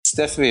It's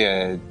definitely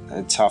a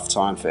tough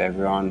time for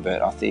everyone,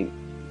 but I think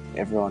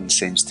everyone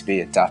seems to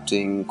be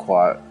adapting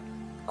quite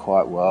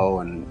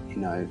well, and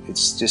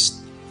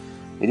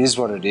it is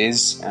what it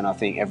is, and I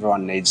think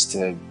everyone needs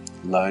to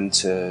learn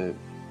to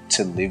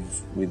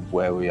live with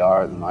where we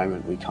are at the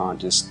moment. We can't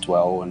just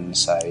dwell and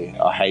say,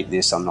 I hate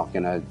this, I'm not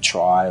going to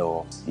try,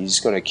 or you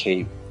just got to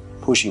keep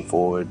pushing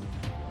forward.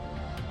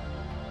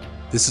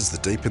 This is the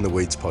Deep in the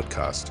Weeds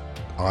podcast.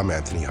 I'm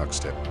Anthony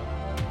Huckstep.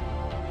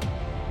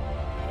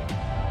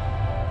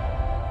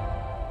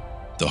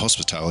 The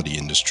hospitality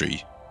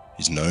industry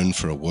is known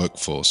for a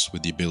workforce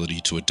with the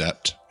ability to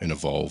adapt and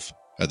evolve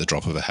at the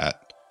drop of a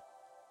hat.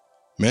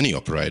 Many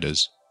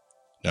operators,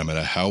 no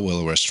matter how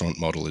well a restaurant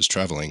model is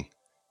travelling,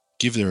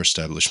 give their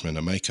establishment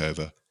a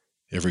makeover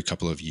every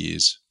couple of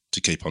years to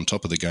keep on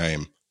top of the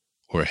game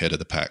or ahead of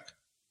the pack.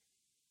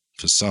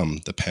 For some,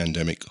 the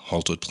pandemic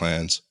halted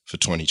plans for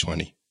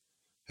 2020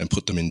 and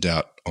put them in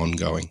doubt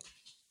ongoing.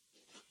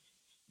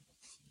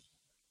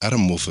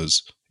 Adam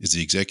Wolfers is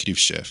the executive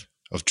chef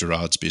of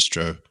Gerard's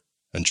Bistro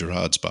and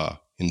Gerard's Bar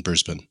in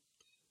Brisbane.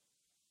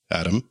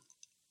 Adam,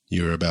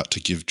 you're about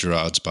to give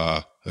Gerard's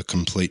Bar a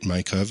complete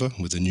makeover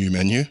with a new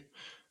menu,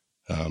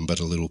 but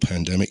a little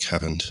pandemic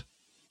happened.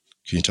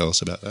 Can you tell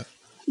us about that?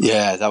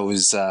 Yeah, that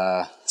was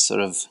sort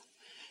of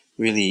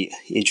really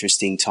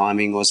interesting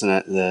timing, wasn't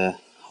it? The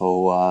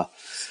whole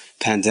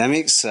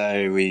pandemic.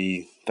 So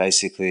we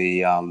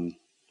basically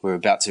we're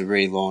about to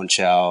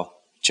relaunch our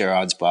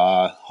Gerard's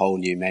Bar, whole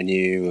new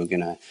menu. We're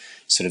going to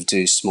sort of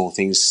do small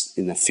things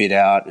in the fit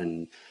out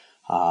and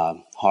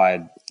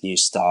hired new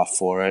staff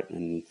for it.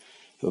 And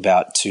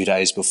about 2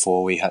 days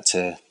before we had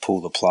to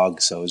pull the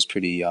plug. So it was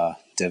pretty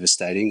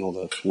devastating, all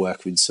the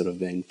work we'd sort of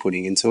been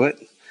putting into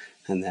it,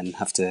 and then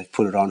have to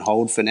put it on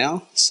hold for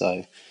now.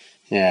 So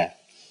yeah,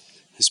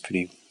 it's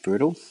pretty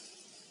brutal.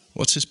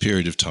 What's this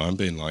period of time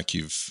been like?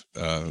 You've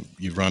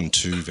run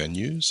two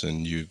venues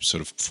and you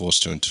sort of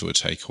forced into a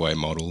takeaway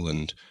model,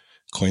 and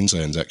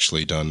Queensland's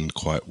actually done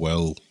quite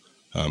well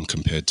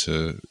compared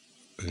to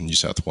New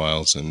South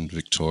Wales and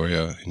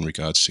Victoria in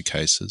regards to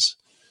cases.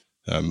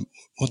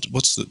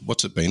 What's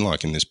it been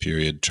like in this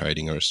period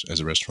trading as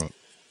a restaurant?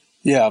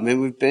 Yeah, I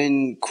mean, we've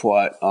been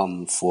quite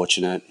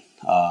fortunate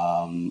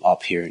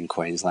up here in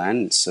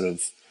Queensland. It's sort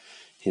of,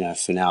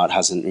 for now it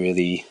hasn't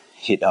really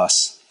hit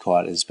us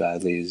quite as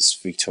badly as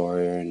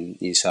Victoria and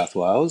New South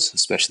Wales,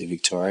 especially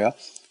Victoria.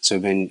 So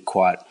we've been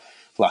quite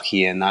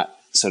lucky in that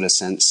sort of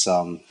sense,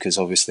 because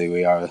obviously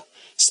we are a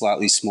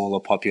slightly smaller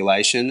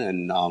population,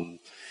 and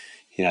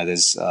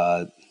there's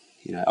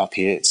up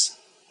here it's a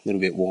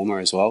little bit warmer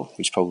as well,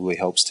 which probably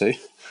helps too.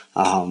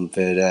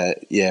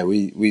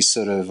 We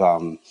sort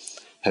of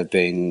have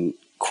been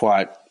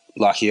quite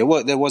lucky.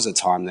 Well, there was a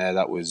time there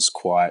that was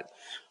quite,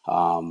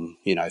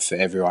 for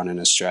everyone in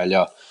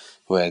Australia,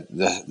 where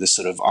the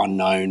sort of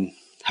unknown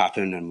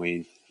happened, and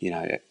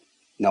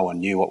no one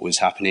knew what was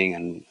happening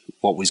and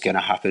what was going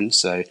to happen.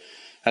 So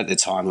at the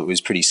time it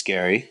was pretty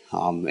scary,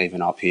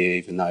 even up here,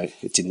 even though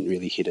it didn't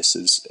really hit us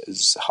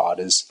as hard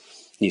as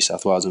New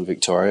South Wales and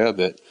Victoria.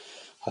 But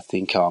I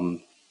think,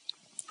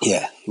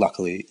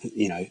 luckily,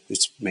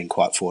 it's been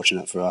quite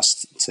fortunate for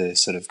us to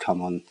sort of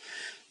come on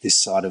this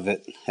side of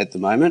it at the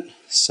moment.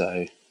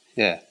 So,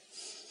 yeah,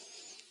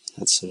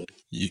 that's sort of...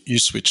 You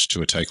switched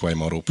to a takeaway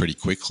model pretty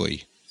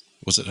quickly.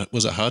 Was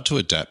it hard to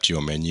adapt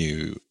your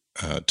menu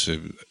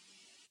to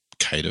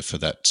cater for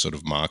that sort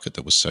of market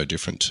that was so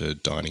different to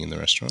dining in the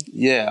restaurant?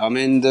 Yeah, I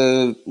mean,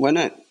 the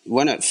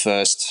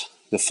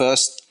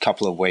first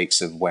couple of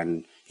weeks of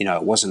when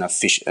it wasn't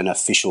an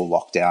official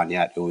lockdown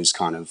yet, it was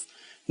kind of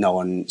no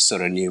one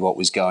sort of knew what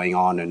was going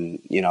on, and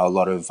a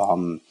lot of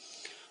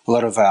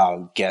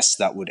our guests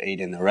that would eat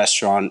in the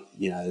restaurant,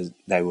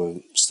 they were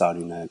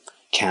starting to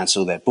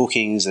cancel their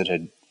bookings that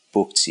had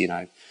booked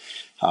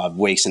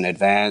weeks in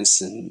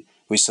advance, and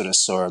we sort of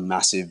saw a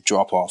massive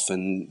drop off.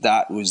 And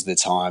that was the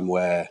time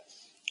where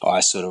I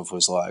sort of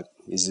was like,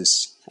 is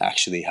this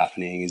actually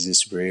happening? Is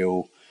this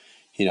real?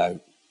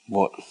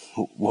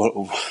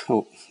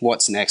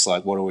 What's next?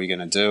 Like, what are we going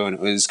to do? And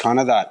it was kind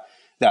of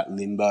that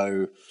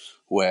limbo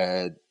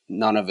where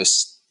none of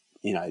us,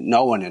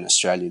 no one in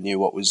Australia knew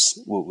what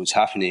was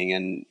happening.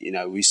 And,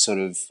 we sort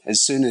of, as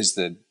soon as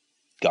the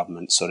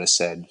government sort of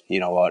said, you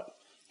know what,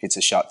 it's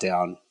a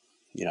shutdown,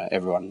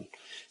 everyone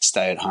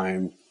stay at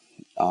home.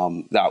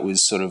 That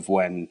was sort of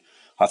when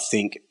I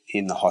think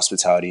in the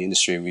hospitality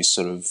industry,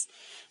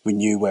 we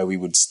knew where we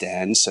would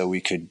stand, so we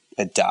could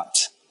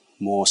adapt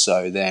more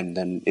so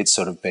than it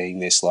sort of being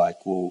this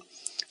like, well,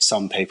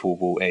 some people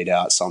will eat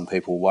out, some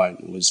people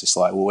won't. It was just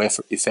like, well,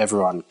 if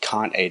everyone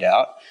can't eat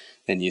out,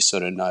 then you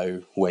sort of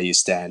know where you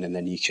stand, and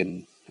then you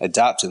can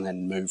adapt and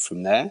then move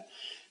from there.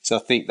 So I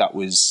think that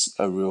was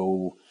a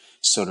real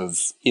sort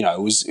of, it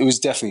was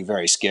definitely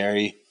very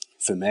scary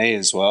for me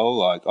as well.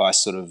 Like I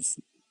sort of,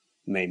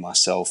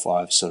 myself,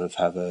 I'm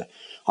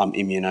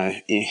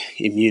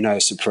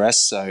immunosuppressed,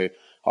 so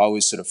I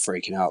was sort of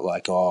freaking out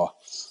like, oh,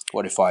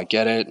 what if I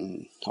get it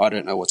and I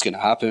don't know what's going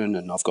to happen,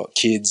 and I've got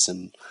kids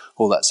and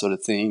all that sort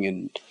of thing.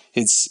 And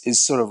it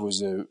sort of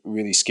was a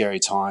really scary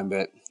time,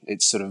 but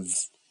it sort of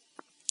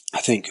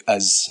I think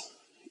us,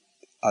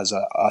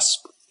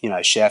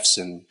 chefs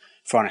and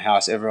front of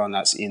house, everyone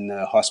that's in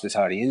the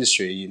hospitality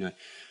industry,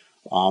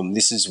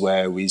 this is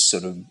where we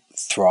sort of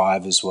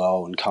thrive as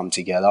well and come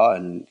together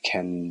and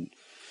can,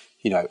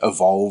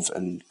 evolve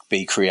and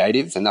be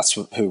creative. And that's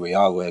who we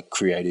are. We're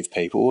creative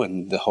people.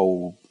 And the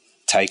whole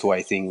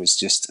takeaway thing was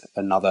just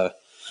another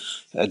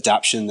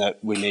adaptation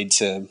that we need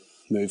to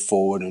move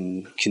forward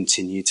and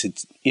continue to,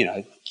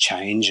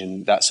 change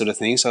and that sort of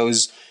thing. So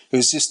it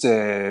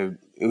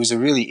was a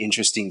really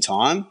interesting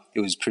time. It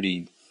was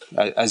pretty,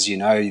 as you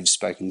know, you've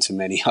spoken to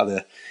many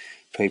other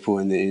people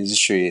in the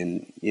industry,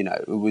 and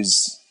it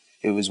was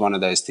one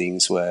of those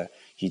things where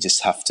you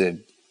just have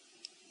to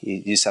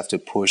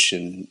push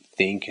and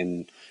think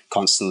and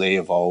constantly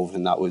evolve.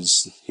 And that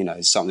was,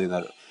 something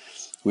that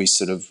we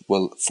sort of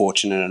were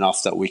fortunate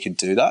enough that we could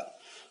do that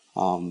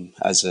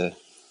as a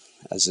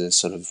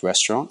sort of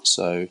restaurant.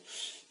 So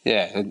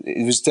yeah,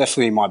 it was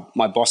definitely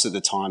my boss at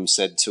the time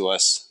said to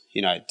us,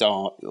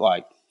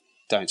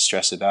 don't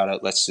stress about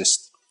it. Let's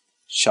just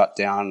shut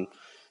down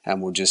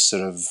and we'll just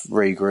sort of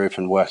regroup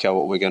and work out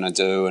what we're going to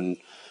do. And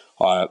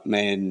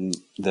me and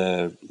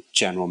the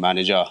general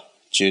manager,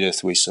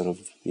 Judith, we sort of,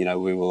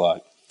 we were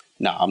like,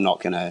 no,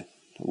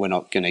 we're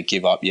not going to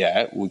give up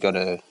yet.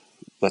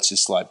 Let's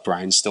just like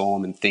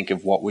brainstorm and think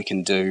of what we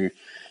can do,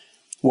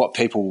 what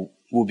people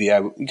will be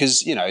able,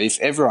 because, if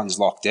everyone's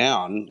locked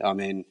down, I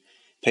mean,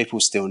 people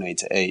still need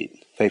to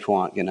eat. People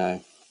aren't going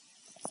to,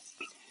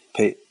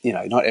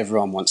 not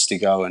everyone wants to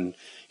go to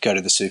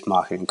the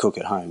supermarket and cook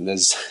at home.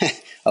 There's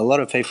a lot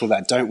of people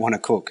that don't want to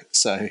cook.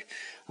 So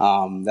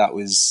that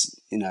was,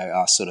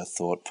 our sort of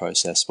thought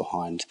process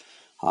behind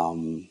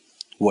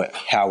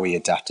how we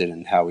adapted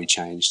and how we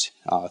changed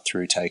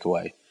through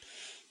takeaway.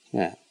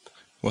 Yeah.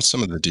 What's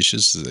some of the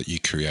dishes that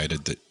you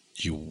created that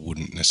you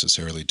wouldn't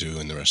necessarily do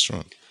in the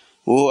restaurant?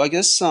 Well, I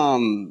guess,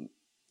 because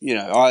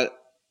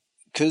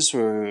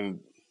we're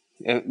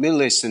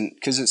Middle Eastern,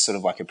 because it's sort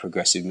of like a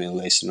progressive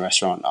Middle Eastern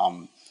restaurant,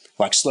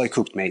 like slow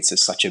cooked meats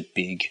is such a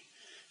big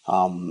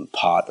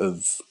part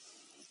of,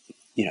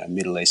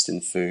 Middle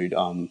Eastern food,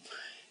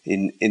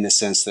 in the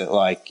sense that,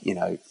 like,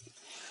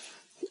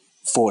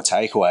 for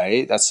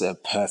takeaway, that's a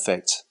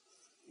perfect,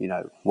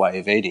 way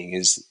of eating.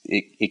 Is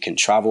it can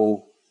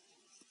travel,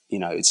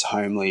 it's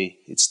homely,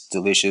 it's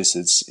delicious,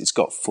 it's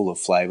got full of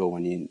flavour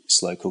when you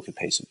slow cook a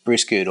piece of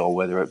brisket, or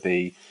whether it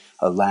be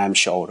a lamb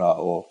shoulder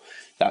or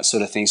that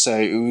sort of thing. So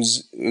it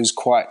was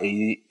quite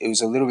easy. It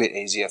was a little bit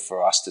easier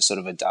for us to sort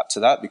of adapt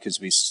to that, because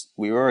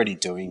we were already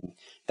doing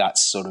that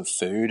sort of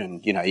food.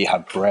 And, you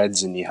have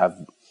breads and you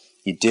have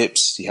your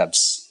dips, you have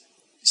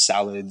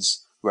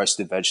salads,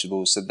 roasted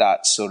vegetables. So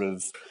that sort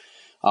of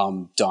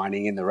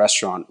dining in the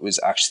restaurant was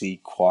actually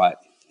quite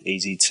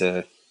easy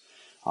to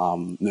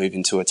move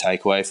into a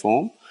takeaway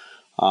form.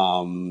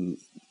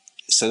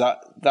 So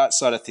that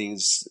side of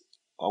things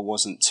I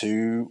wasn't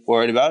too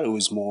worried about. It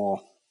was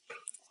more,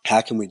 how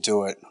can we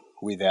do it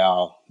with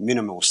our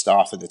minimal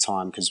staff at the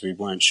time, because we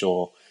weren't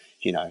sure,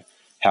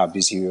 how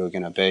busy we were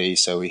going to be.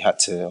 So we had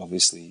to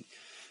obviously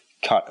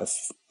cut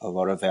a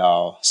lot of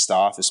our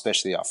staff,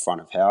 especially our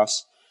front of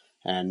house,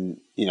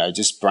 and,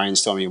 just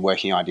brainstorming and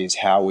working ideas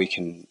how we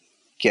can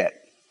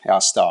get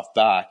our staff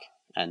back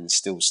and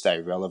still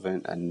stay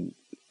relevant and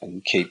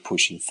keep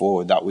pushing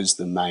forward. That was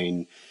the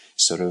main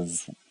sort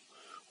of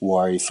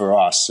worry for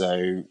us.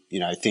 So,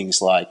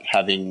 things like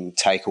having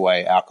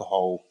takeaway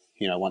alcohol,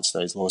 once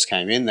those laws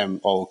came in,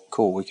 then, oh,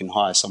 cool, we can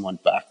hire someone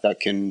back that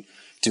can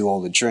do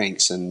all the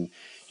drinks. And,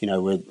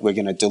 we're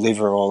going to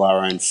deliver all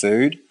our own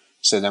food.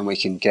 So then we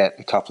can get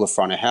a couple of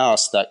front of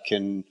house that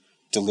can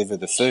deliver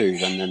the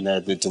food, and then they're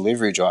the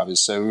delivery drivers.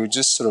 So it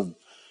just sort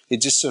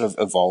of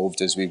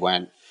evolved as we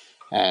went,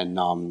 and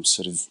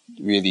sort of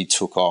really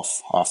took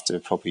off after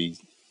probably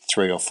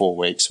 3 or 4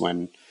 weeks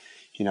when,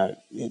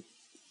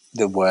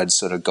 the word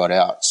sort of got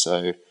out.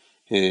 So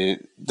the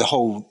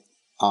whole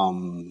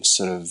the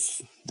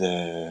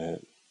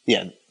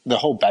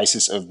whole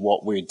basis of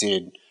what we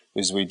did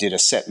was we did a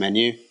set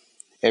menu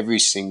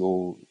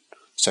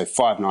so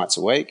 5 nights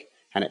a week,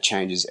 and it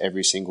changes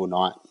every single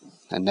night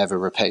and never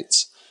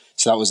repeats.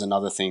 So that was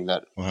another thing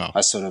that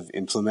I sort of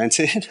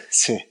implemented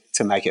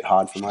to make it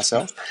hard for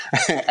myself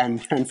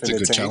and for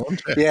the team.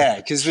 Challenge. Yeah,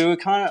 because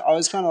I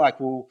was kind of like,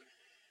 well,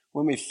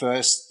 when we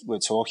first were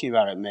talking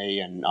about it, me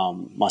and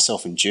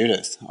myself and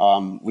Judith,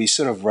 we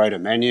sort of wrote a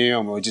menu,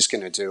 and we were just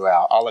going to do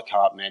our a la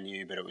carte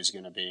menu, but it was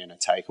going to be in a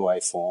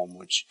takeaway form,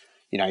 which,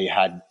 you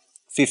had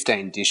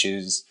 15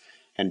 dishes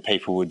and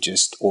people would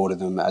just order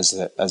them as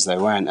they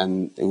went.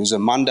 And it was a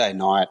Monday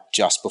night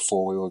just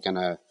before we were going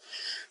to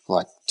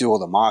do all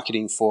the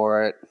marketing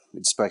for it.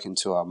 We'd spoken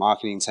to our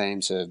marketing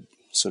team to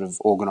sort of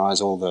organize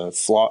all the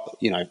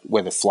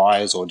whether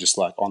flyers or just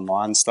like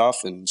online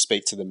stuff, and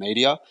speak to the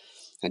media.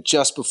 And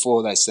just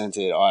before they sent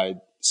it, I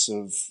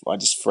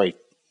just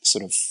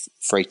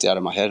freaked out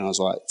of my head, and I was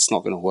like, it's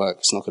not going to work.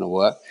 It's not going to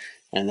work.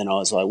 And then I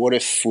was like, what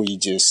if we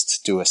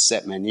just do a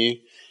set menu?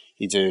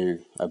 You do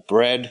a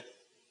bread,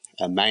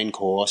 a main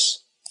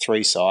course,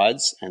 3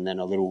 sides, and then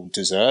a little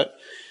dessert.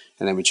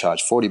 And then we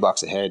charge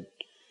 $40 a head.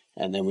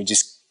 and then we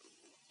just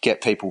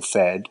get people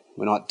fed.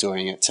 We're not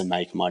doing it to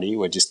make money.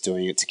 We're just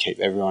doing it to keep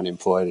everyone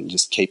employed and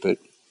just keep it,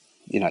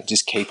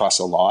 just keep us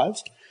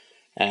alive.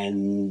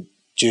 And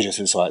Judith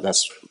was like,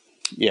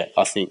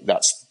 I think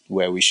that's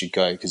where we should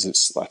go, because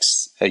it's like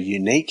a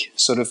unique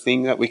sort of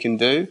thing that we can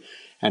do,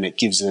 and it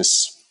gives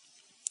us,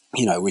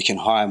 we can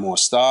hire more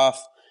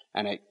staff,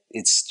 and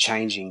it's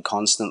changing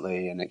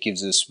constantly, and it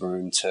gives us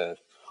room to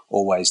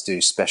always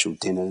do special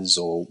dinners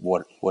or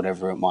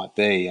whatever it might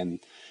be. And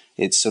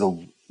it's sort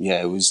of,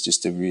 it was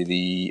just a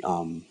really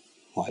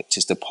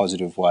just a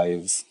positive way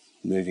of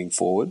moving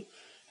forward,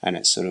 and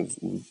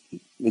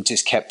it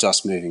just kept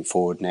us moving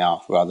forward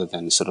now, rather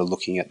than sort of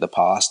looking at the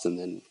past. And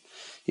then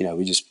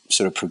we just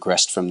sort of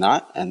progressed from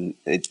that, and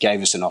it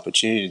gave us an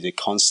opportunity to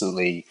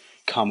constantly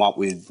come up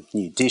with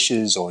new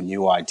dishes or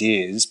new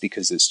ideas,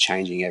 because it's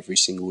changing every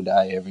single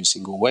day, every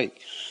single week.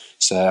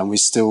 So, and we're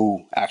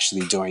still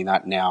actually doing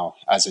that now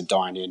as a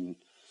dine-in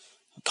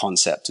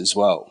concept as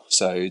well.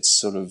 So it's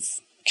sort of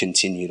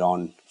continued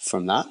on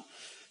from that.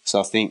 So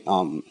I think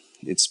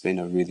it's been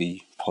a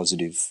really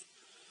positive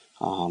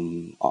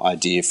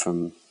idea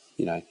from,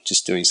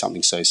 just doing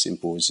something so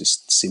simple as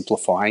just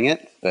simplifying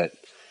it, but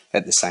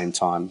at the same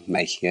time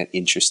making it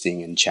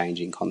interesting and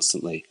changing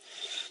constantly.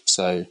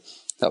 So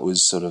that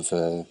was sort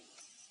of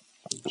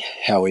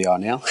how we are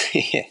now.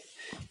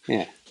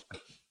 Yeah.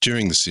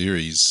 During the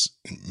series,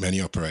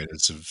 many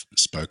operators have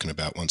spoken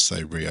about, once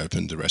they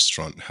reopened the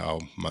restaurant,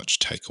 how much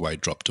takeaway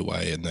dropped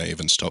away, and they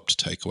even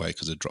stopped takeaway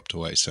because it dropped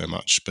away so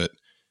much. But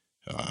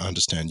I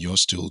understand you're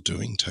still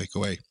doing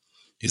takeaway.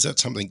 Is that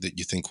something that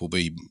you think will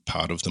be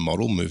part of the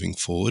model moving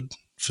forward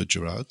for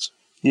Gerard's?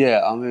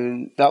 Yeah, I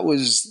mean, that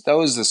was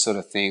the sort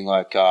of thing,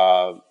 like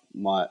the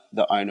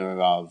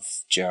owner of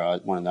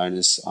Gerard, one of the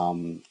owners,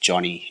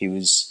 Johnny,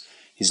 he's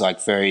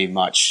like very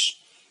much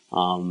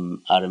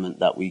adamant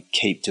that we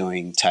keep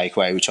doing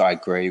takeaway, which I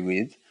agree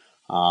with,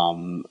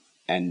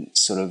 and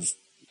sort of,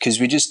 because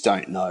we just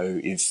don't know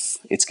if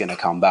it's going to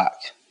come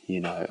back,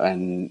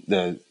 and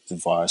the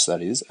virus,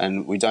 that is,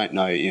 and we don't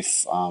know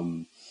if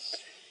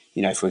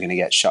if we're going to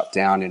get shut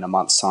down in a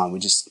month's time. We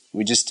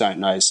just don't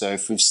know. So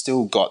if we've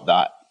still got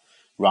that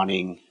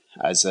running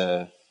as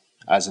an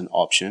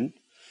option,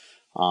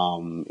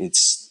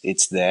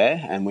 it's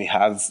there, and we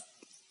have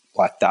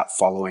like that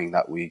following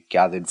that we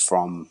gathered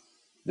from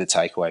the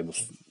takeaway,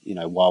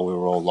 while we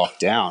were all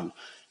locked down,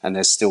 and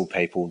there's still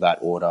people that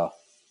order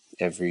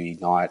every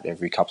night,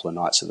 every couple of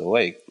nights of the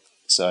week.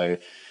 So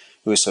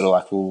we were sort of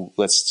like, well,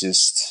 let's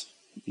just,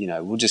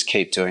 we'll just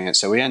keep doing it.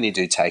 So we only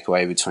do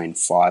takeaway between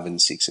 5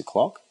 and 6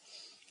 o'clock,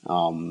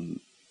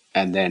 and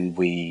then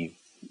we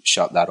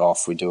shut that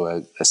off. We do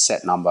a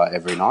set number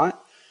every night,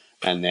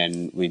 and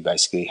then we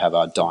basically have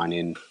our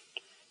dine-in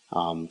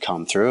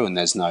come through, and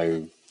there's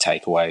no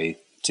takeaway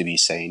to be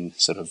seen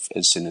sort of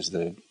as soon as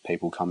the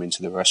people come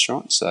into the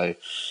restaurant. So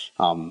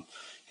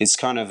it's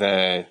kind of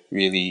a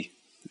really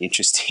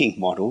interesting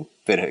model,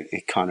 but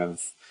it kind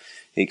of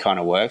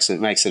works. It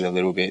makes it a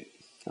little bit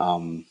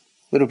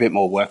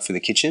more work for the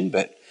kitchen,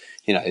 but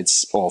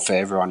it's all for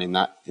everyone in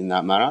that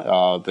manner.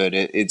 But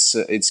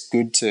it's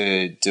good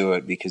to do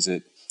it, because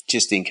it,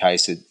 just in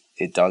case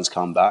it does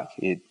come back,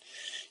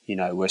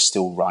 we're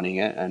still running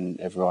it and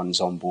everyone's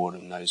on board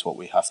and knows what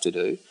we have to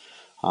do.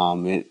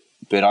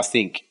 But I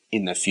think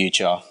in the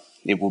future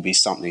it will be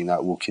something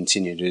that we'll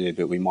continue to do,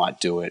 but we might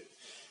do it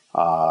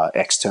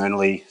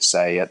externally,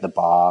 say at the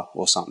bar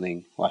or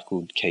something. Like,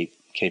 we'll keep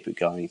it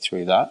going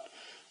through that.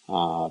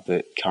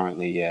 But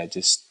currently,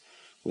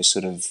 we're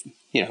sort of,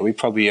 we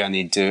probably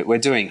we're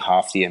doing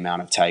half the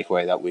amount of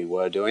takeaway that we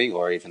were doing,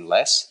 or even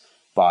less,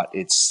 but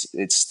it's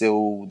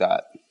still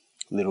that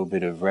little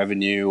bit of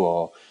revenue,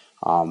 or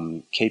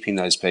keeping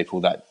those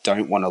people that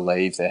don't want to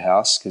leave their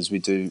house, because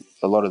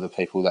a lot of the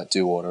people that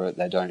do order it,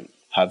 they don't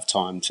have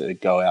time to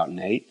go out and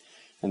eat,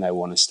 and they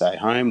want to stay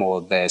home, or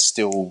they're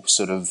still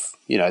sort of,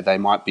 they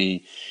might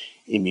be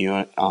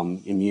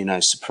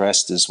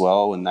immunosuppressed as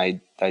well, and they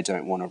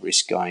don't want to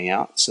risk going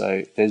out.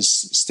 So there's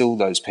still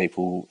those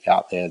people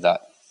out there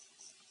that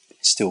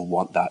still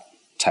want that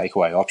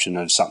takeaway option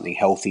of something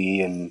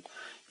healthy and,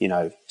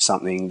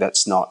 something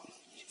that's not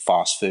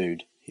fast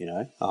food,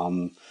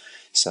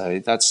 So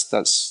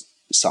that's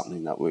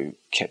something that we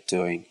kept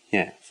doing,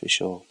 for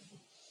sure.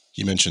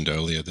 You mentioned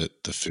earlier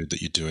that the food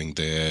that you're doing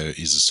there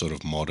is a sort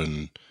of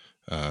modern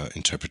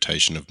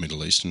interpretation of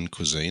Middle Eastern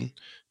cuisine,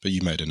 but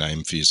you made a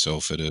name for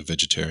yourself at a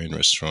vegetarian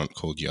restaurant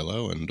called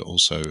Yellow, and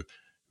also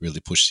really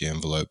pushed the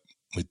envelope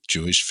with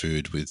Jewish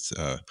food with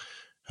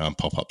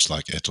pop-ups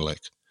like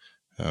Etelek.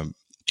 Can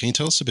you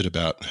tell us a bit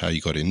about how you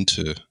got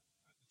into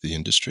the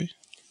industry?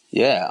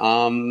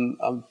 Yeah,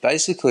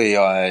 basically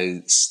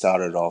I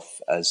started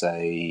off as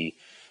a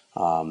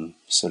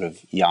sort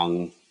of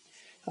young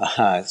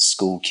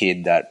school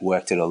kid that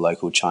worked at a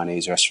local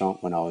Chinese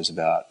restaurant when I was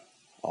about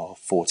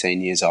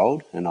 14 years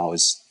old, and I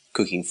was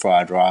cooking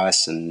fried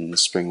rice and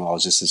spring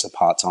rolls just as a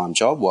part-time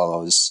job while I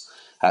was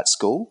at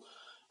school.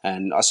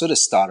 And I sort of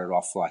started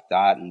off like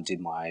that and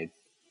did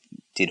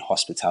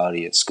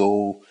hospitality at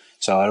school.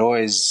 So I'd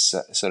always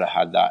sort of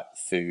had that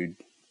food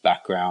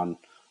background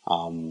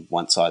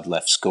once I'd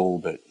left school,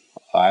 but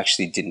I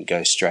actually didn't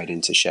go straight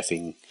into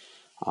chefing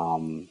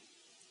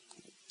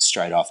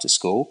straight after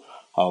school.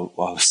 I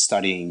was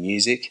studying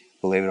music,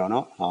 believe it or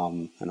not,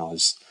 and I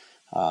was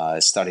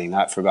studying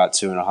that for about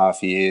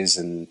 2.5 years,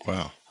 and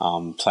wow.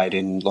 Played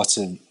in lots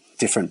of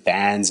different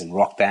bands and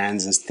rock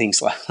bands and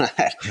things like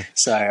that.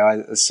 So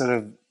I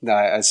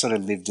sort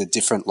of lived a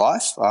different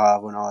life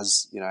when I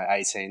was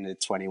 18 to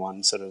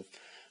 21. Sort of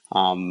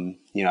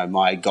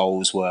my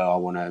goals were I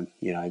want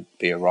to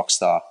be a rock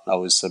star. That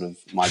was sort of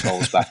my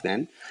goals back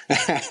then,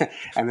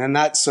 and then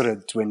that sort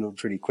of dwindled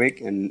pretty quick,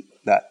 and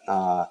that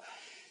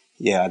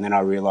and then I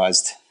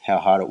realised how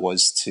hard it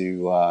was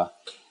to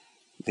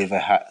live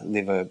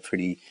a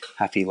pretty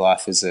happy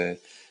life as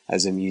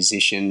a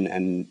musician,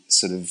 and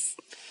sort of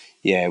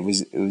it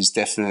was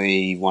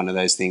definitely one of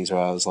those things where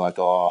I was like,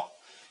 oh,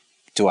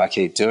 do I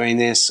keep doing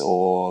this,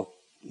 or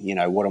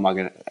what am I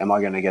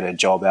going to get a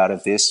job out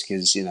of this?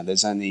 Because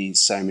there's only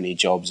so many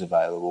jobs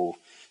available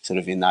sort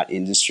of in that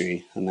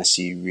industry unless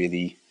you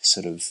really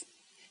sort of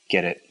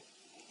get it.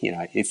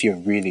 If you're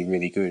really,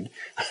 really good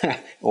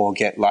or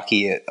get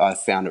lucky, I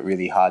found it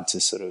really hard to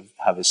sort of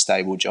have a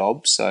stable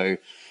job. So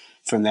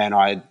from then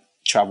I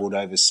travelled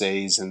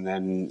overseas, and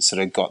then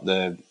sort of got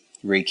the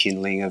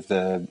rekindling of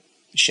the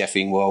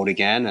chefing world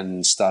again,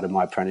 and started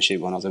my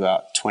apprenticeship when I was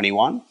about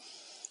 21.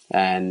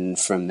 And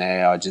from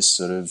there I just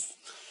sort of,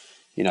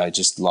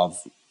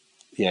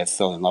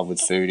 fell in love with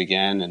food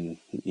again, and,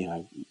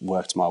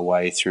 worked my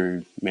way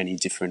through many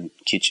different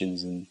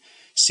kitchens in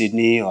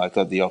Sydney. I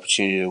got the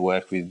opportunity to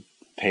work with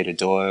Peter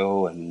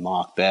Doyle and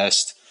Mark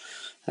Best,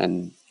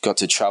 and got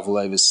to travel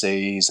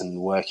overseas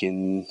and work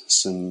in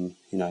some,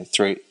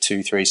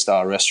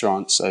 2-3-star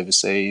restaurants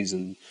overseas.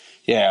 And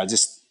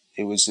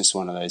it was just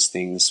one of those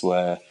things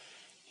where,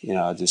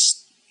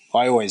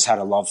 I always had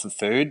a love for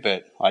food,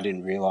 but I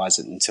didn't realize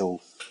it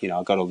until,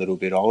 I got a little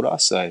bit older.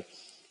 So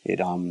it,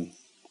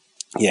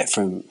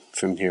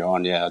 from here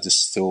on, I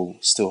just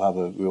still have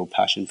a real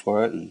passion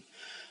for it. And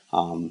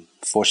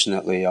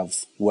fortunately,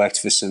 I've worked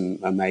for some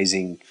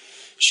amazing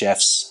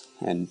chefs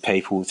and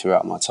people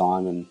throughout my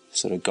time, and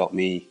sort of got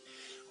me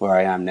where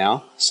I am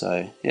now.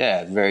 So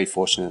very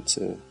fortunate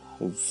to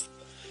have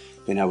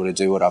been able to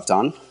do what I've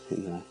done.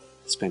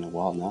 It's been a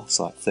while now. It's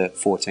like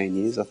 14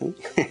 years, I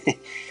think.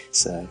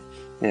 So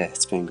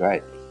it's been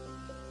great.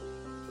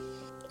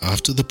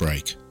 After the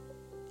break,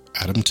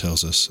 Adam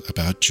tells us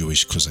about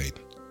Jewish cuisine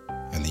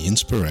and the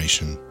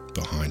inspiration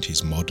behind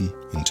his modern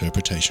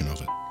interpretation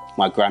of it.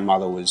 My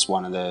grandmother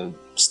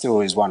still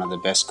is one of the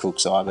best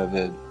cooks I've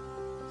ever,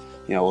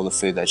 all the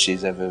food that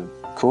she's ever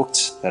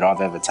cooked, that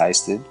I've ever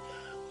tasted.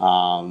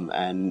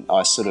 And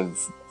I sort of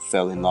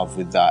fell in love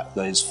with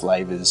those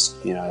flavours.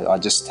 I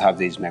just have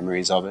these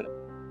memories of it.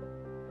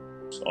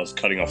 I was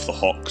cutting off the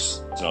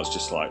hocks, and I was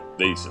just like,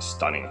 these are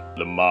stunning.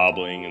 The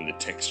marbling and the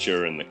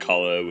texture and the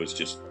colour was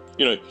just,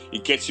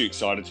 it gets you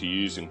excited to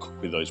use and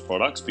cook with those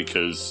products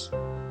because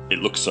it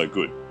looks so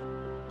good.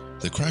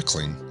 The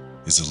Crackling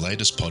is the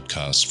latest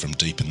podcast from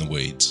Deep in the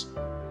Weeds,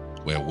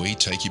 where we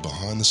take you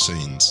behind the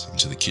scenes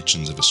into the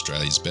kitchens of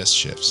Australia's best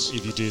chefs.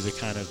 If you do the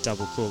kind of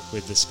double cook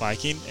with the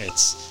spiking,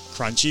 it's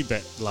crunchy,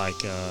 but like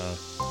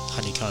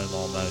honeycomb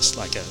almost,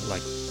 like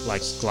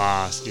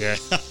glass, yeah.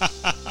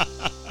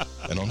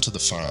 And onto the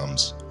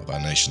farms of our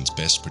nation's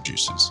best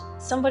producers.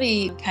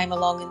 Somebody came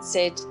along and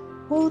said,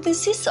 well,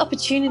 there's this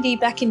opportunity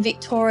back in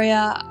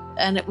Victoria,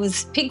 and it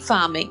was pig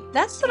farming.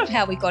 That's sort of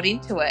how we got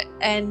into it,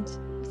 and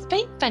it's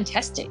been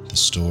fantastic. The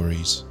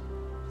stories,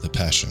 the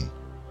passion,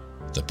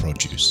 the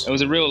produce. It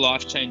was a real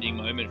life-changing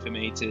moment for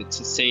me to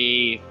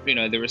see,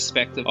 the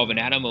respect of an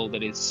animal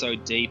that is so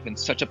deep and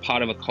such a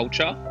part of a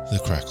culture. The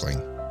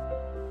Crackling,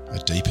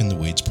 a Deep in the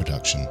Weeds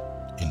production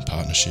in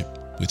partnership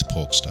with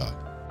Porkstar.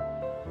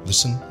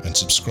 Listen and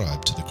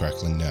subscribe to The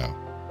Crackling now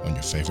on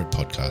your favourite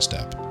podcast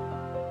app.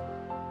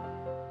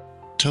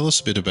 Tell us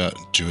a bit about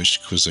Jewish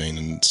cuisine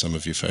and some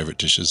of your favourite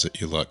dishes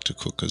that you like to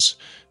cook, as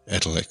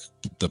Edelek,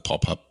 the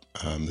pop-up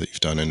that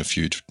you've done in a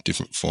few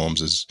different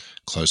forms, is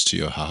close to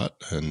your heart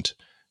and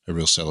a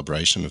real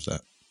celebration of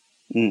that.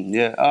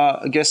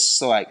 I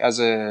guess like as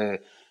a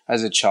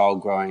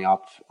child growing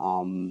up,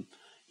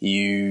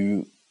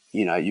 you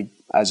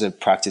as a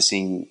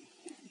practicing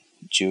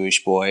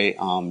Jewish boy,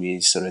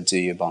 you sort of do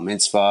your bar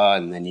mitzvah,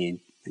 and then you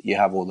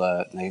have all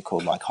they're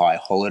called like high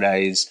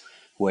holidays,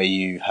 where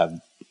you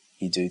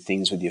do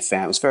things with your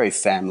family. It's very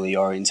family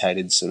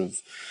orientated sort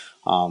of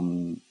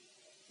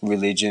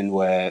religion,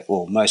 where,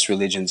 well, most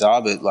religions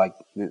are, but like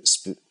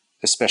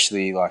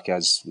especially like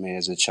as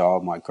a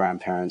child, my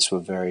grandparents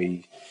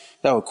they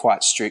were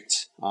quite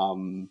strict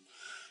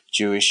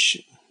Jewish.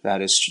 They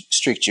had a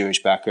strict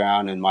Jewish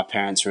background, and my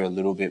parents were a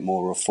little bit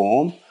more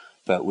reform,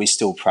 but we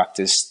still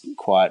practiced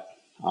quite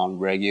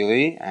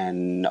regularly.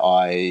 And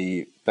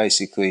my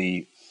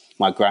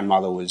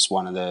grandmother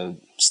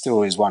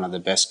still is one of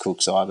the best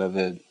cooks I've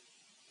ever,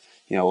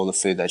 all the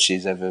food that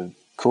she's ever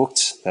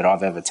cooked, that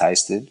I've ever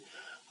tasted.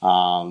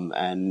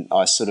 And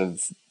I sort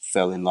of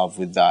fell in love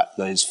with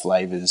those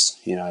flavors.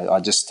 You know, I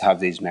just have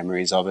these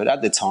memories of it.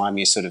 At the time,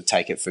 you sort of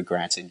take it for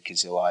granted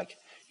because you're like,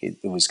 it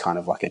was kind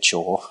of like a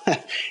chore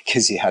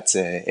because you had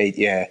to eat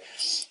your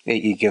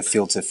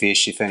gefilte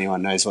fish. If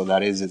anyone knows what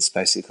that is, it's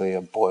basically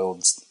a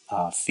boiled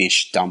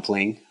fish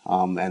dumpling.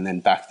 And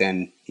then back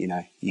then, you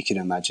know, you can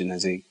imagine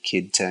as a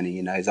kid turning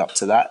your nose up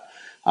to that.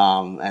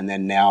 And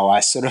then now I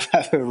sort of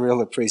have a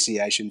real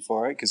appreciation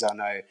for it because I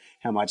know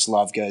how much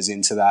love goes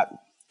into that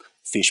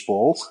fish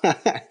ball.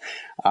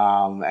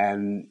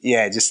 And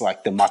yeah, just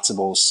like the matzo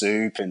ball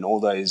soup and all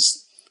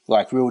those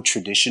like real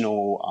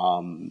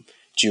traditional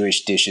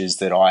Jewish dishes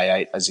that I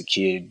ate as a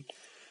kid.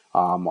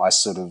 I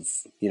sort of,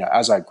 you know,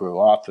 as I grew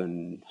up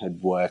and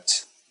had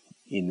worked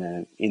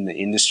in the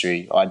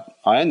industry, I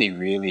only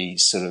really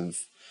sort of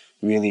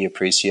really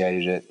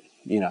appreciated it,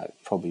 you know,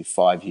 probably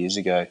 5 years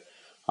ago,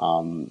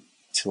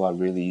 till I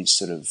really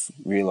sort of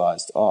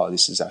realized, oh,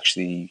 this is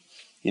actually,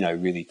 you know,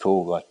 really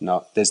cool. Like,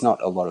 there's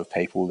not a lot of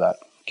people that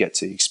get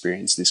to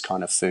experience this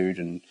kind of food.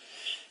 And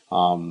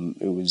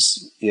it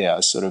was, yeah, I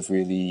sort of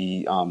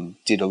really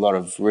did a lot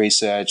of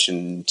research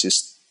and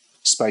just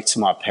spoke to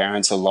my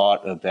parents a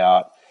lot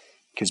about,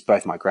 because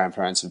both my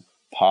grandparents have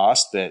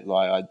passed, but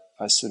like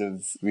I sort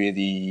of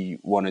really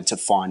wanted to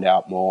find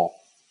out more.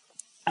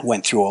 I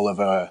went through all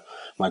of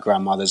my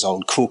grandmother's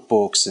old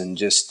cookbooks and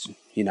just,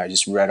 you know,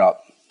 just read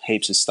up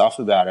heaps of stuff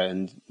about it,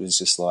 and it was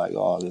just like,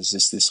 oh, there's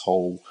just this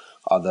whole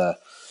other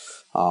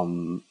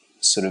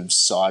sort of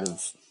side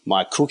of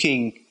my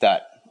cooking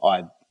that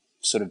I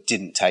sort of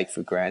didn't take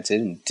for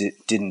granted and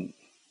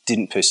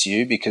didn't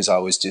pursue because I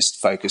was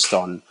just focused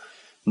on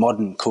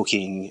modern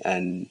cooking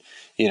and,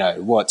 you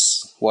know,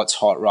 what's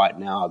hot right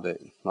now. But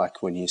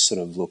like when you sort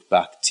of look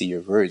back to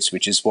your roots,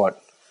 which is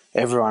what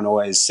everyone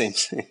always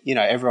seems, you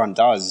know, everyone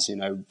does, you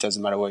know,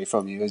 doesn't matter where you're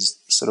from, you always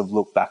sort of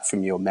look back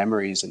from your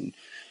memories and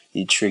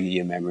you trigger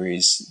your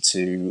memories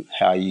to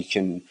how you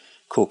can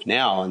cook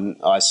now. And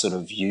I sort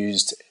of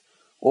used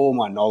all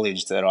my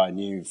knowledge that I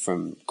knew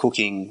from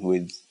cooking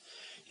with,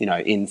 you know,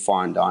 in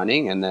fine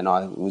dining. And then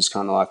I was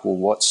kind of like,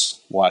 well,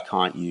 why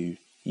can't you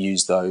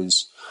use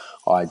those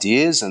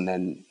ideas and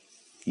then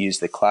use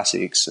the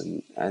classics?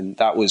 And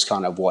that was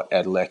kind of what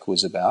Edlec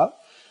was about.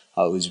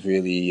 It was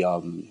really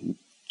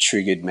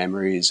triggered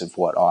memories of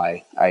what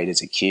I ate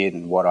as a kid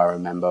and what I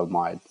remember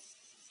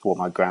what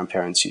my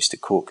grandparents used to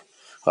cook,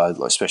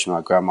 especially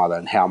my grandmother,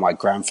 and how my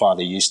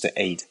grandfather used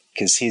to eat,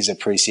 because his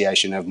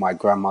appreciation of my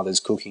grandmother's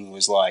cooking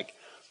was like,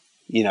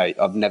 you know,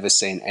 I've never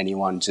seen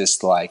anyone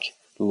just like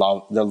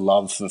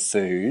love for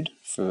food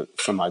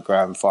from my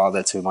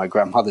grandfather to my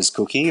grandmother's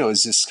cooking. It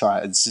was just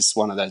it's just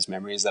one of those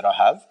memories that I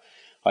have.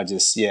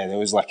 There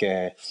was like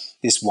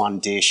this one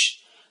dish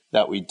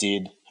that we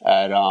did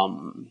at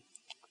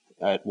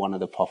one of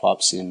the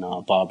pop-ups in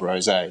Bar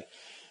Brose, and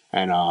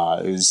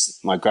it was,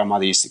 my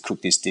grandmother used to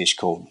cook this dish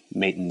called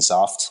meat and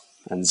zaft,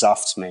 and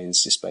zaft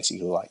means just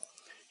basically like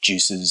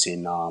juices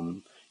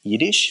in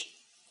Yiddish.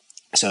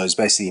 So it's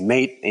basically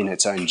meat in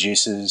its own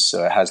juices.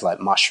 So it has like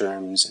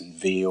mushrooms and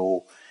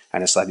veal,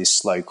 and it's like this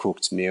slow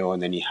cooked meal.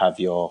 And then you have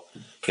your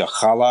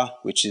challah,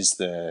 which is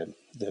the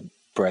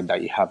bread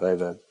that you have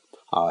over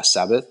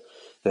Sabbath,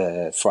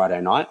 the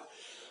Friday night.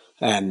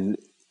 And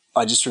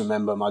I just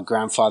remember my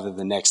grandfather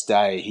the next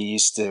day, he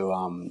used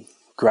to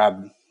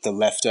grab the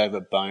leftover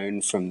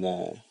bone from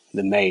the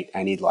meat,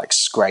 and he'd like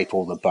scrape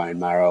all the bone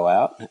marrow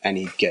out, and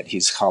he'd get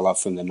his challah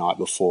from the night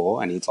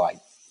before, and he'd like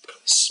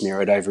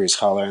smear it over his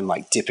challah and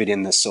like dip it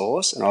in the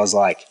sauce. And I was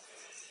like,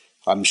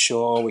 I'm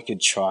sure we could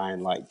try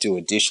and like do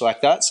a dish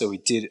like that. So I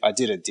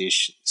did a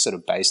dish sort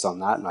of based on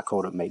that, and I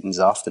called it meat and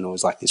zaft, and it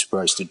was like this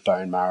roasted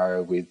bone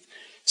marrow with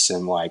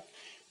some like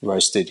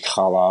roasted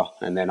challah,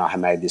 and then I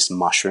made this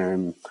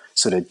mushroom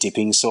sort of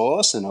dipping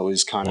sauce, and it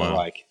was kind of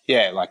like,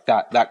 yeah, like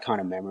that kind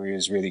of memory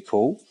was really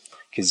cool,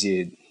 because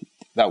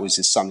that was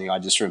just something I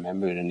just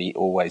remembered, and he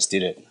always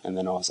did it. And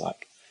then I was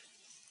like,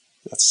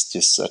 that's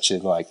just such a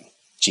like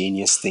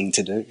genius thing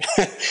to do,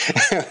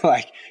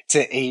 like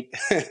to eat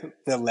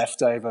the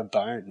leftover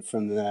bone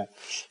from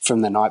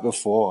the night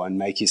before and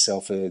make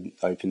yourself an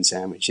open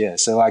sandwich. Yeah,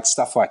 so like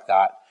stuff like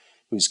that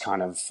was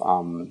kind of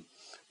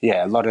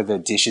a lot of the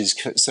dishes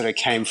sort of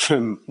came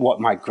from what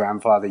my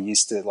grandfather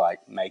used to like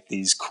make,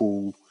 these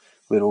cool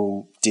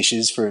little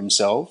dishes for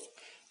himself,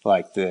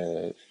 like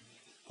the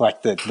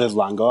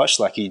langosh.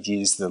 Like he'd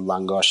use the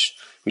langosh,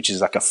 which is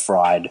like a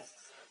fried,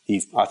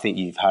 I think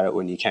you've had it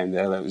when you came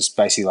there. It was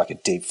basically like a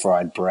deep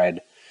fried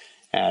bread.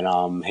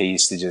 And he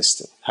used to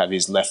just have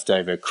his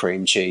leftover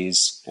cream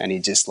cheese, and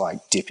he'd just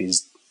like dip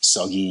his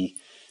soggy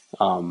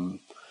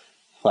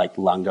like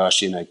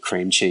langosh in a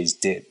cream cheese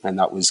dip. And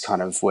that was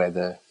kind of where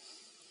the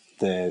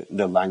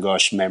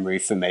langosh memory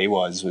for me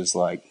was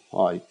like,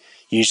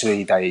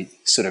 usually they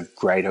sort of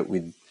grate it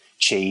with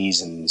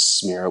cheese and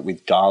smear it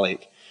with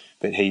garlic,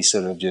 but he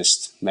sort of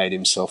just made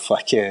himself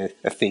like a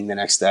thing the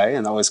next day,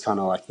 and that was kind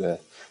of like the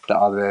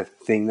other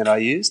thing that I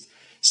used.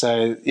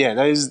 So yeah,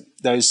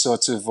 those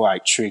sorts of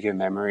like trigger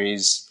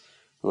memories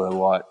were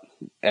what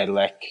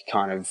Edlec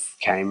kind of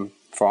came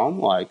from.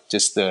 Like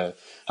just the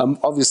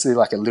obviously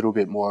like a little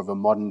bit more of a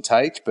modern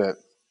take, but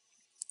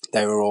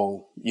they were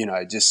all, you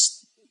know,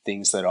 just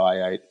things that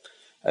I ate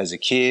as a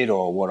kid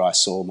or what I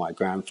saw my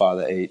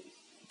grandfather eat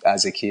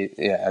as a kid,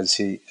 as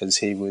he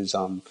was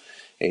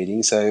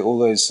eating. So all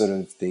those sort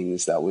of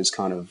things, that was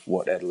kind of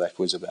what Edellec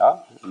was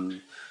about.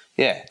 And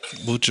yeah.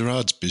 Well,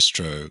 Gerard's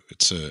Bistro,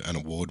 it's an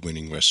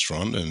award-winning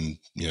restaurant, and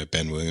you know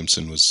Ben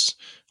Williamson was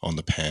on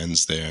the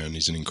pans there, and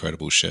he's an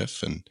incredible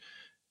chef. And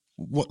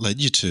what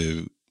led you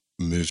to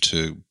move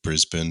to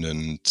Brisbane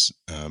and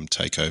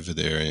take over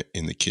there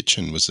in the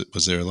kitchen? Was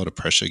there a lot of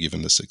pressure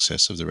given the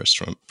success of the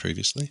restaurant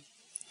previously?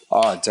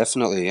 Oh,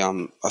 definitely.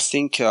 I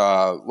think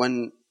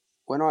when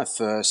I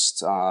first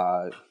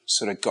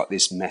sort of got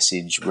this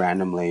message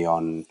randomly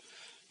on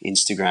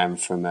Instagram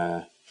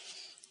from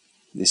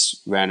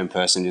this random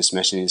person just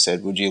messaged me and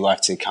said, "Would you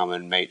like to come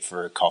and meet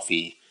for a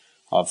coffee?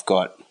 I've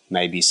got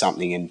maybe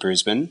something in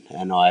Brisbane."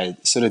 And I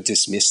sort of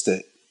dismissed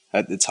it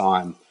at the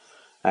time.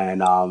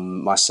 And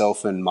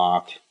myself and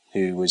Mark,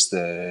 who was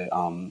the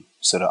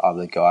sort of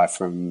other guy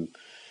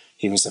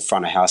he was the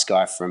front of house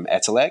guy from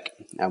Edellec,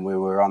 and we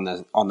were on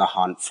the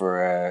hunt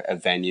for a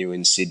venue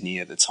in Sydney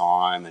at the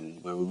time,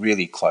 and we were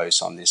really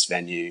close on this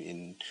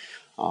venue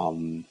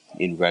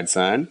in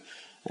Redfern,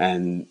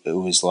 and it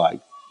was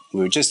like we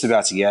were just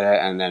about to get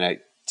it, and then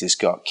it just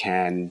got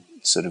canned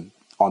sort of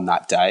on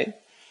that day,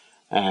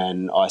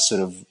 and I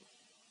sort of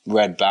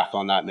read back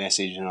on that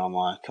message, and I'm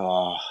like,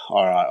 oh,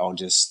 all right, I'll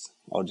just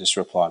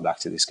reply back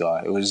to this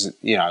guy. It was,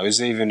 you know, it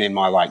was even in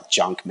my like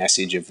junk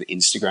message of the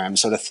Instagram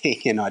sort of thing,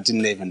 and I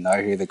didn't even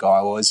know who the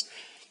guy was.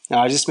 And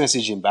I just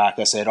messaged him back.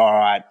 I said, all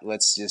right,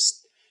 let's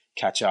just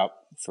catch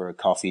up for a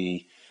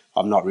coffee.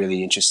 I'm not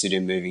really interested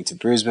in moving to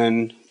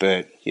Brisbane,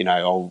 but, you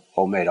know,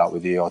 I'll meet up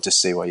with you. I'll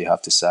just see what you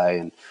have to say.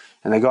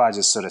 And the guy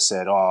just sort of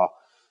said, oh,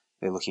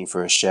 they're looking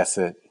for a chef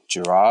at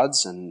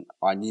Gerard's. And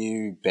I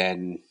knew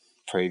Ben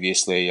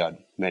previously. I'd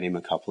met him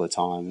a couple of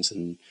times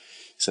and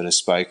sort of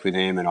spoke with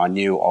him, and I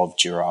knew of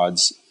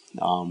Gerard's,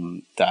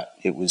 that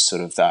it was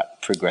sort of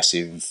that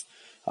progressive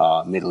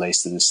Middle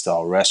Eastern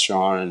style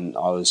restaurant. And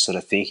I was sort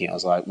of thinking, I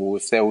was like, well,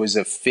 if there was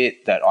a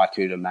fit that I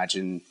could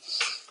imagine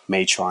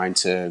me trying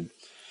to,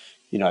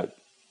 you know,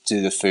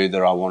 do the food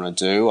that I want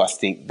to do, I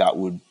think that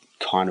would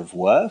kind of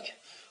work.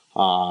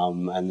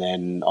 And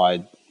then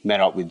I met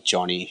up with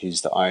Johnny,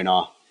 who's the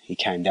owner. He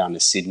came down to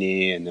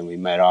Sydney, and then we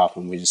met up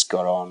and we just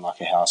got on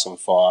like a house on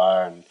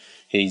fire. And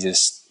he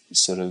just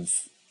sort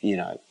of, you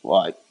know,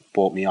 like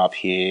brought me up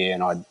here,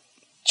 and I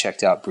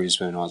checked out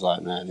Brisbane. I was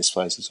like, man, this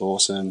place is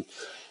awesome.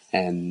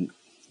 And,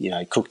 you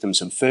know, cooked them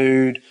some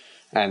food.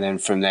 And then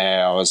from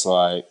there, I was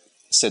like,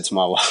 said to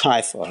my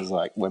wife, I was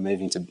like,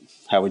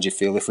 how would you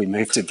feel if we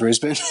moved to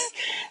Brisbane?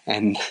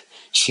 And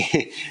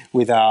she,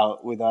 with our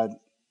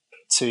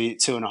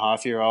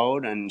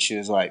 2.5-year-old, and she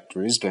was like,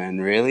 Brisbane,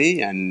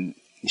 really? And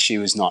she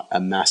was not a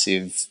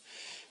massive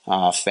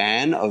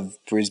fan of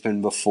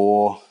Brisbane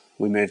before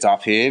we moved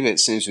up here, but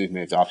as soon as we've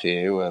moved up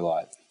here, we're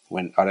like,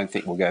 I don't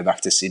think we'll go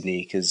back to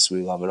Sydney because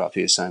we love it up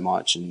here so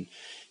much, and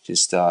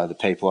just the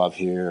people up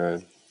here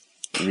are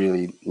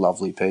really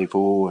lovely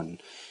people, and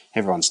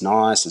everyone's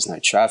nice. There's no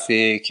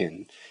traffic,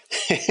 and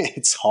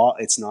it's hot.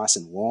 It's nice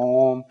and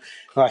warm.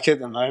 Like at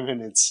the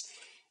moment, it's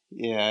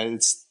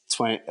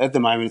 20. At the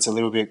moment, it's a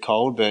little bit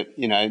cold, but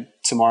you know,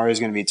 tomorrow is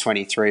going to be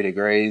 23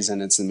 degrees,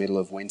 and it's the middle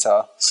of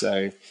winter.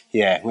 So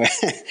yeah,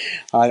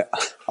 I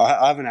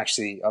haven't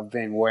actually. I've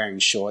been wearing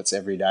shorts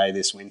every day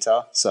this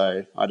winter,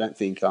 so I don't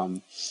think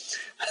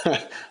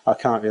I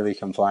can't really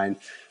complain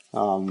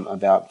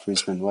about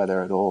Brisbane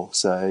weather at all.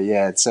 So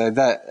yeah, so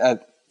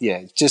that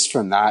just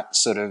from that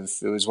sort of,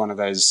 it was one of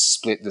those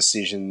split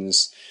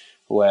decisions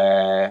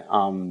where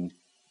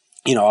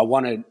you know, I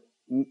wanted.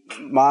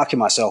 Mark and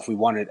myself, we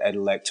wanted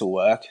Edellec to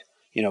work.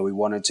 You know, we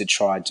wanted to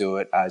try do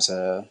it as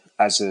a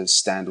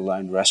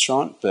standalone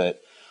restaurant, but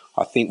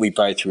I think we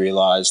both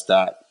realised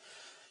that,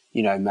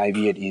 you know,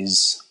 maybe it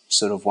is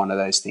sort of one of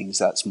those things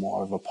that's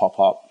more of a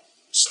pop-up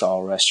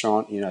style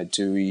restaurant. You know,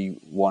 do we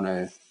want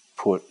to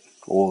put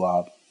all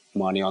our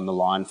money on the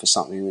line for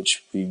something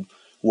which we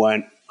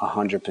weren't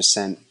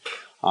 100%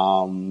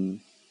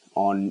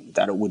 on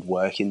that it would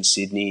work in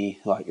Sydney?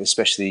 Like,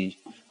 especially,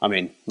 I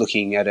mean,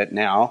 looking at it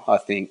now, I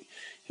think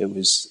it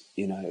was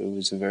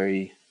a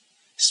very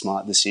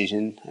smart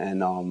decision.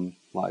 And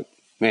like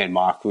me and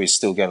Mark, we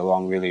still get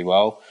along really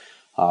well.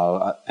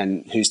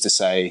 And who's to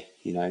say,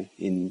 you know,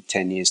 in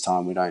 10 years'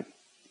 time we don't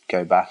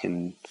go back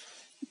and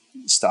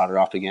start it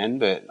up again.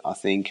 But I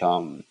think,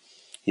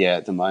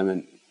 at the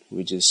moment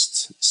we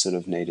just sort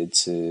of needed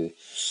to,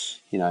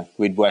 you know,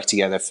 we'd worked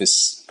together for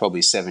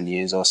probably 7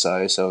 years or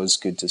so. So it was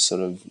good to sort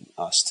of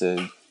us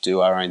to do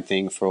our own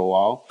thing for a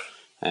while.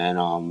 And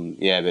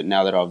but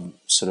now that I've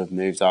sort of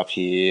moved up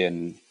here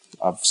and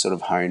I've sort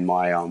of honed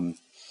my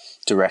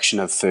direction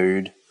of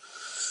food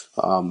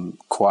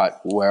quite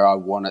where I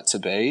want it to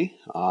be,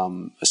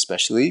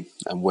 especially,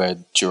 and where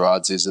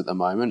Gerard's is at the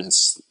moment,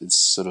 it's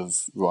sort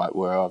of right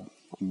where I'm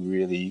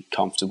really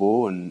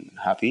comfortable and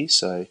happy.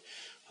 So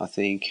I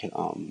think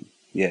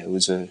it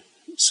was a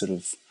sort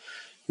of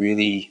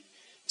really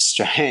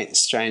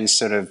strange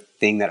sort of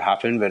thing that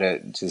happened, but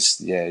it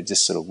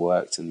just sort of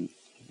worked, and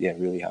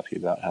really happy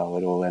about how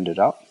it all ended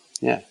up.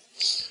 Yeah.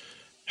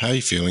 How are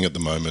you feeling at the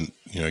moment,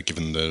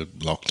 given the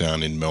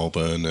lockdown in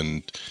Melbourne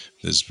and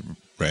there's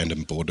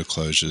random border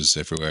closures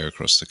everywhere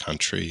across the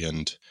country,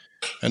 and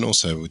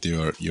also with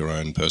your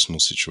own personal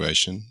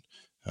situation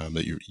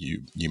that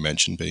you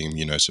mentioned being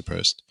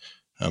immunosuppressed?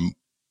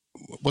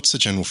 What's the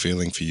general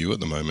feeling for you at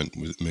the moment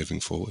with moving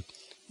forward?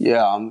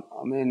 Yeah,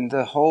 I mean,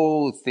 the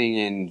whole thing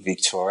in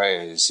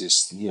Victoria is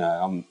just,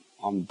 I'm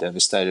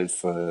devastated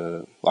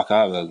for, like,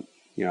 I have a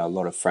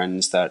lot of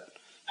friends that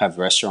have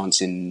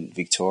restaurants in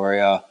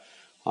Victoria.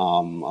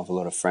 I have a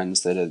lot of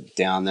friends that are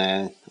down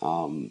there.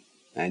 And,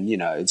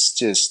 it's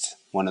just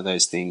one of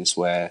those things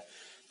where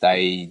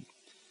they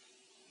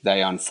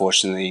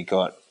unfortunately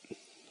got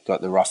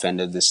the rough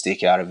end of the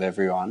stick out of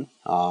everyone.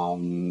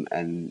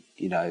 And,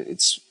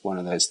 it's one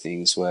of those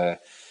things where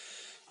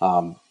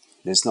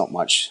there's not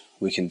much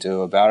we can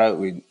do about it.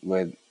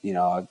 I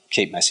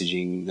keep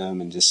messaging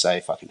them and just say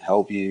if I can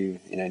help you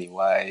in any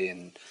way.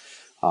 And,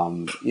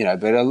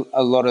 but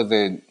a lot of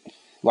the,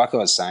 like I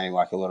was saying,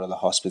 like a lot of the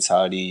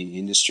hospitality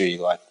industry,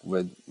 like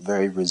we're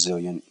very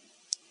resilient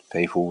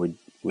people.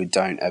 We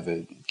don't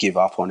ever give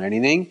up on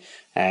anything,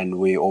 and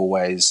we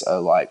always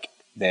are like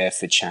there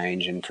for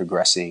change and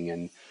progressing.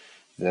 And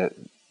the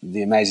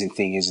amazing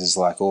thing is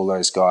like all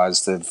those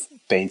guys that've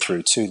been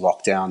through 2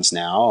 lockdowns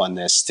now, and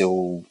they're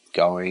still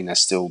going, they're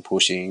still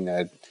pushing.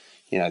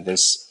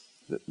 It's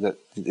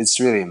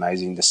really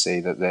amazing to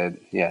see that they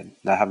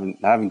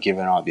haven't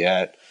given up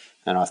yet.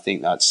 And I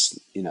think that's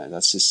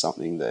just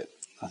something that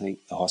I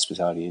think the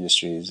hospitality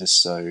industry is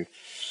just so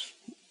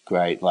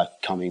great,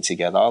 like coming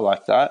together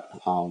like that.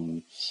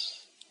 And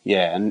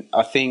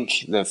I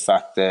think the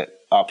fact that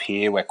up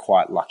here we're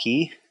quite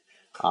lucky.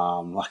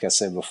 Like I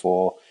said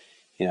before,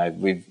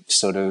 we've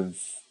sort of,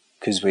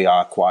 because we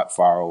are quite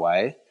far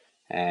away,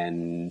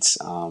 and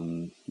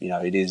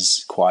it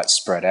is quite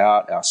spread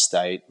out. Our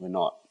state, we're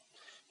not.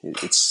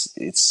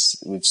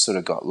 We've sort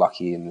of got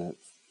lucky in the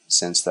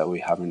sense that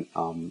we haven't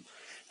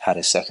had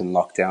a second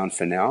lockdown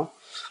for now.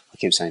 I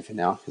keep saying for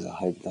now because I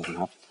hope it doesn't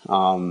happen.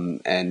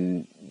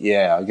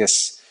 I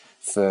guess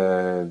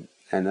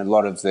and a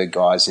lot of the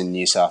guys in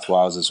New South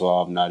Wales as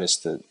well, I've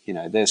noticed that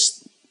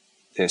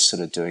they're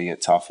sort of doing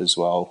it tough as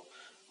well,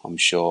 I'm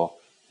sure.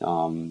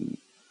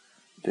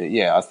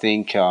 I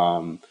think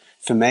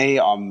for me,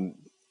 I'm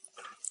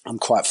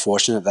quite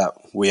fortunate that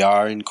we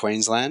are in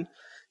Queensland.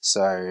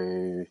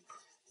 So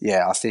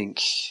I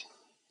think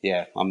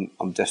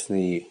I'm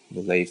definitely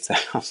relieved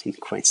that I'm in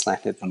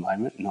Queensland at the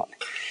moment, not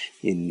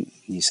in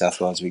New South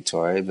Wales,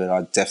 Victoria. But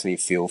I definitely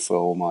feel for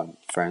all my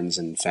friends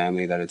and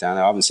family that are down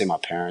there. I haven't seen my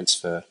parents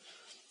for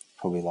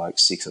probably like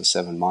 6 or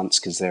 7 months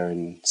because they're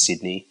in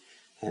Sydney,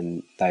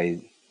 and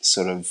they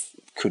sort of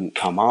couldn't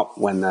come up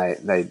when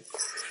they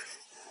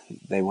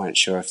weren't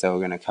sure if they were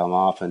going to come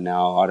up, and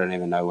now I don't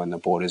even know when the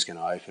border's going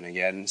to open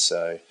again.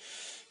 So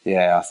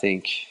I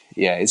think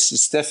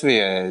it's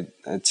definitely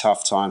a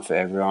tough time for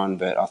everyone,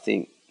 but I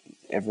think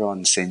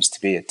everyone seems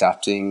to be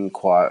adapting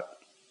quite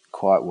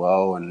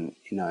well, and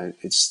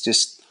it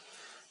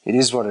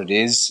is what it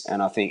is,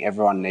 and I think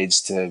everyone needs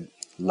to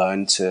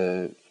learn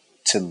to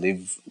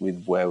live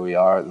with where we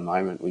are at the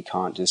moment. We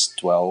can't just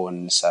dwell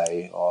and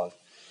say, oh,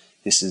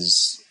 this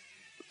is,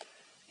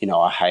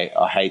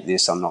 I hate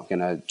this, I'm not going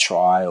to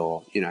try,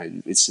 or,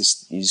 it's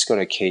just, you just got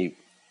to keep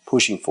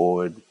pushing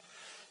forward,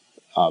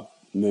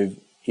 move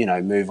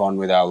on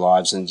with our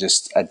lives and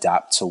just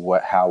adapt to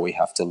how we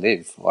have to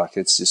live. Like,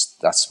 it's just,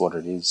 that's what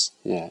it is.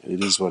 Yeah,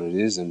 it is what it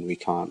is, and we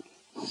can't,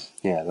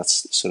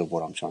 that's sort of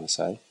what I'm trying to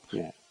say.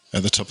 Yeah.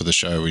 At the top of the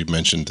show, we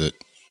mentioned that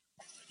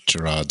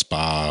Gerard's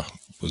Bar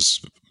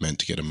was meant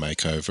to get a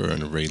makeover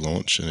and a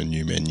relaunch and a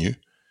new menu.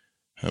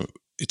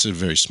 It's a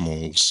very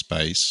small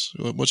space.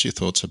 What's your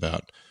thoughts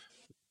about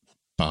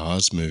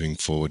bars moving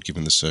forward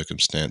given the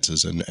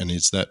circumstances, and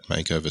is that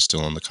makeover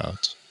still on the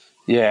cards?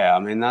 Yeah, I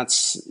mean,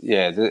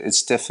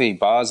 it's definitely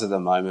bars at the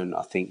moment.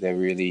 I think they're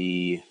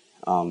really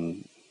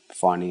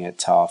finding it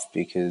tough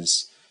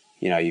because,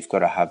 you've got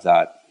to have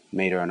that 1.5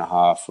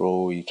 meter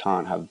rule. You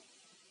can't have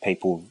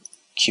people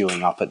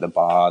queuing up at the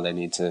bar. They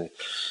need to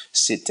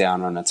sit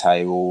down on a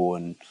table,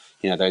 and,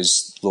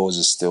 those laws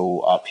are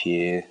still up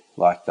here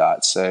like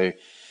that. So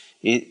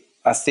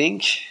I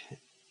think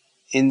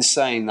in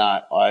saying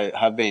that, I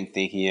have been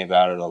thinking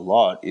about it a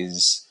lot,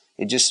 is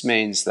it just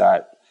means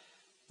that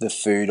the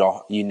food,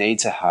 you need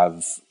to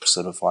have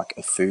sort of like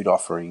a food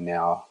offering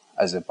now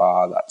as a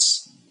bar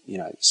that's,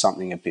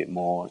 something a bit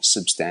more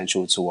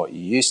substantial to what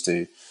you used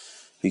to,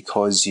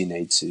 because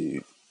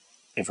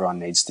everyone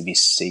needs to be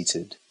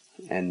seated,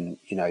 and,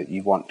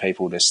 you want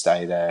people to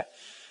stay there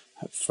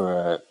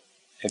for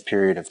a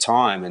period of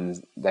time,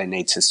 and they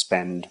need to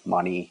spend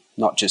money,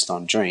 not just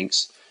on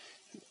drinks,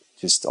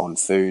 just on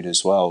food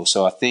as well.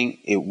 So I think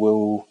it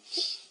will,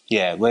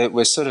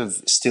 we're sort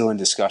of still in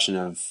discussion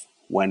of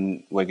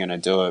when we're going to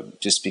do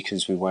it, just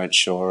because we weren't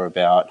sure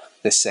about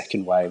the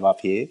second wave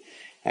up here.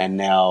 And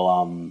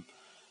now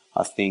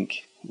I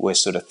think we're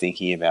sort of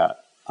thinking about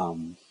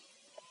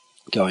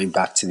going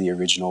back to the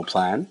original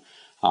plan.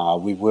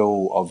 We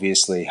will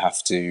obviously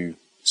have to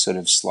sort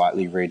of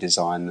slightly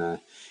redesign the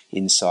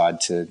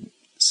inside to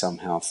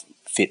somehow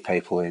fit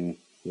people in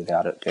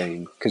without it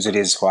being, because it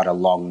is quite a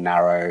long,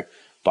 narrow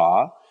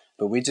bar.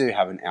 But we do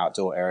have an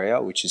outdoor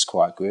area, which is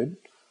quite good,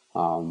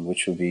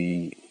 which will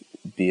be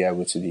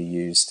able to be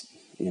used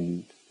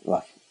in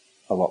like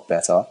a lot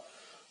better.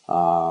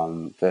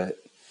 But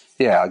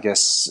yeah, I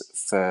guess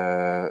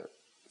for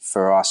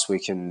us,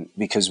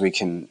 because we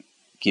can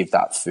give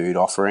that food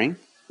offering,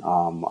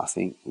 I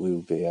think we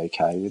will be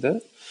okay with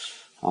it.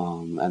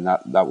 And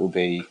that will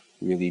be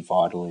really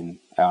vital in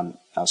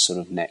our sort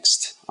of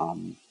next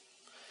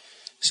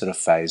sort of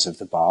phase of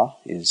the bar,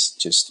 is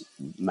just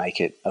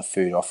make it a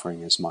food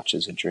offering as much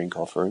as a drink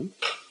offering.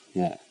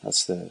 Yeah,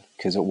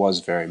 because it was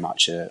very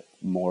much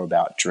more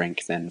about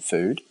drink than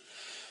food.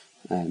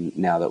 And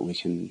now that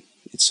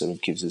it sort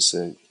of gives us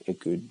a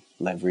good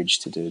leverage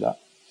to do that.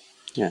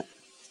 Yeah.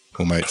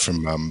 Well, mate,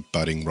 from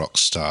budding rock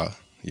star,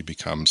 you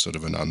become sort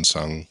of an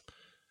unsung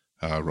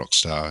rock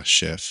star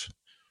chef.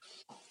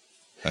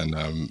 And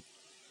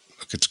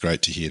look, it's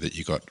great to hear that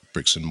you got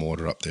bricks and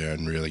mortar up there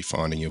and really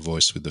finding your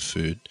voice with the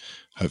food.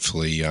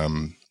 Hopefully,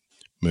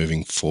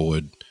 moving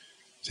forward,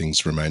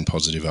 things remain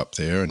positive up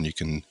there and you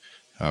can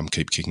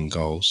keep kicking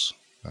goals.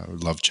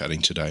 Love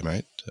chatting today,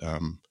 mate.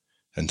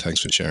 And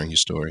thanks for sharing your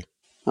story.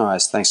 All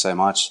right, thanks so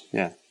much.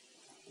 Yeah,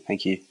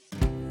 thank you.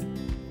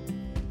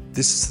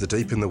 This is the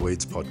Deep in the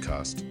Weeds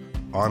podcast.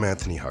 I'm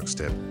Anthony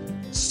Huckstep.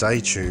 Stay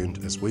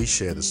tuned as we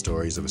share the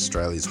stories of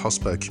Australia's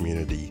hospo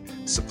community,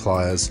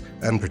 suppliers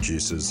and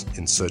producers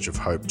in search of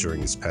hope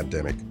during this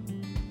pandemic.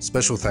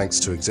 Special thanks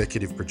to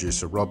executive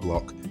producer Rob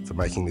Locke for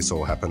making this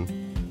all happen.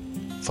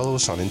 Follow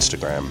us on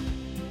Instagram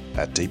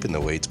at Deep in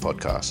the Weeds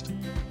Podcast,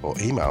 or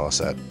email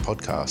us at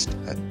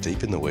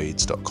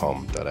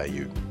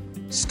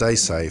podcast@deepintheweeds.com.au. Stay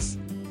safe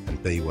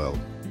and be well.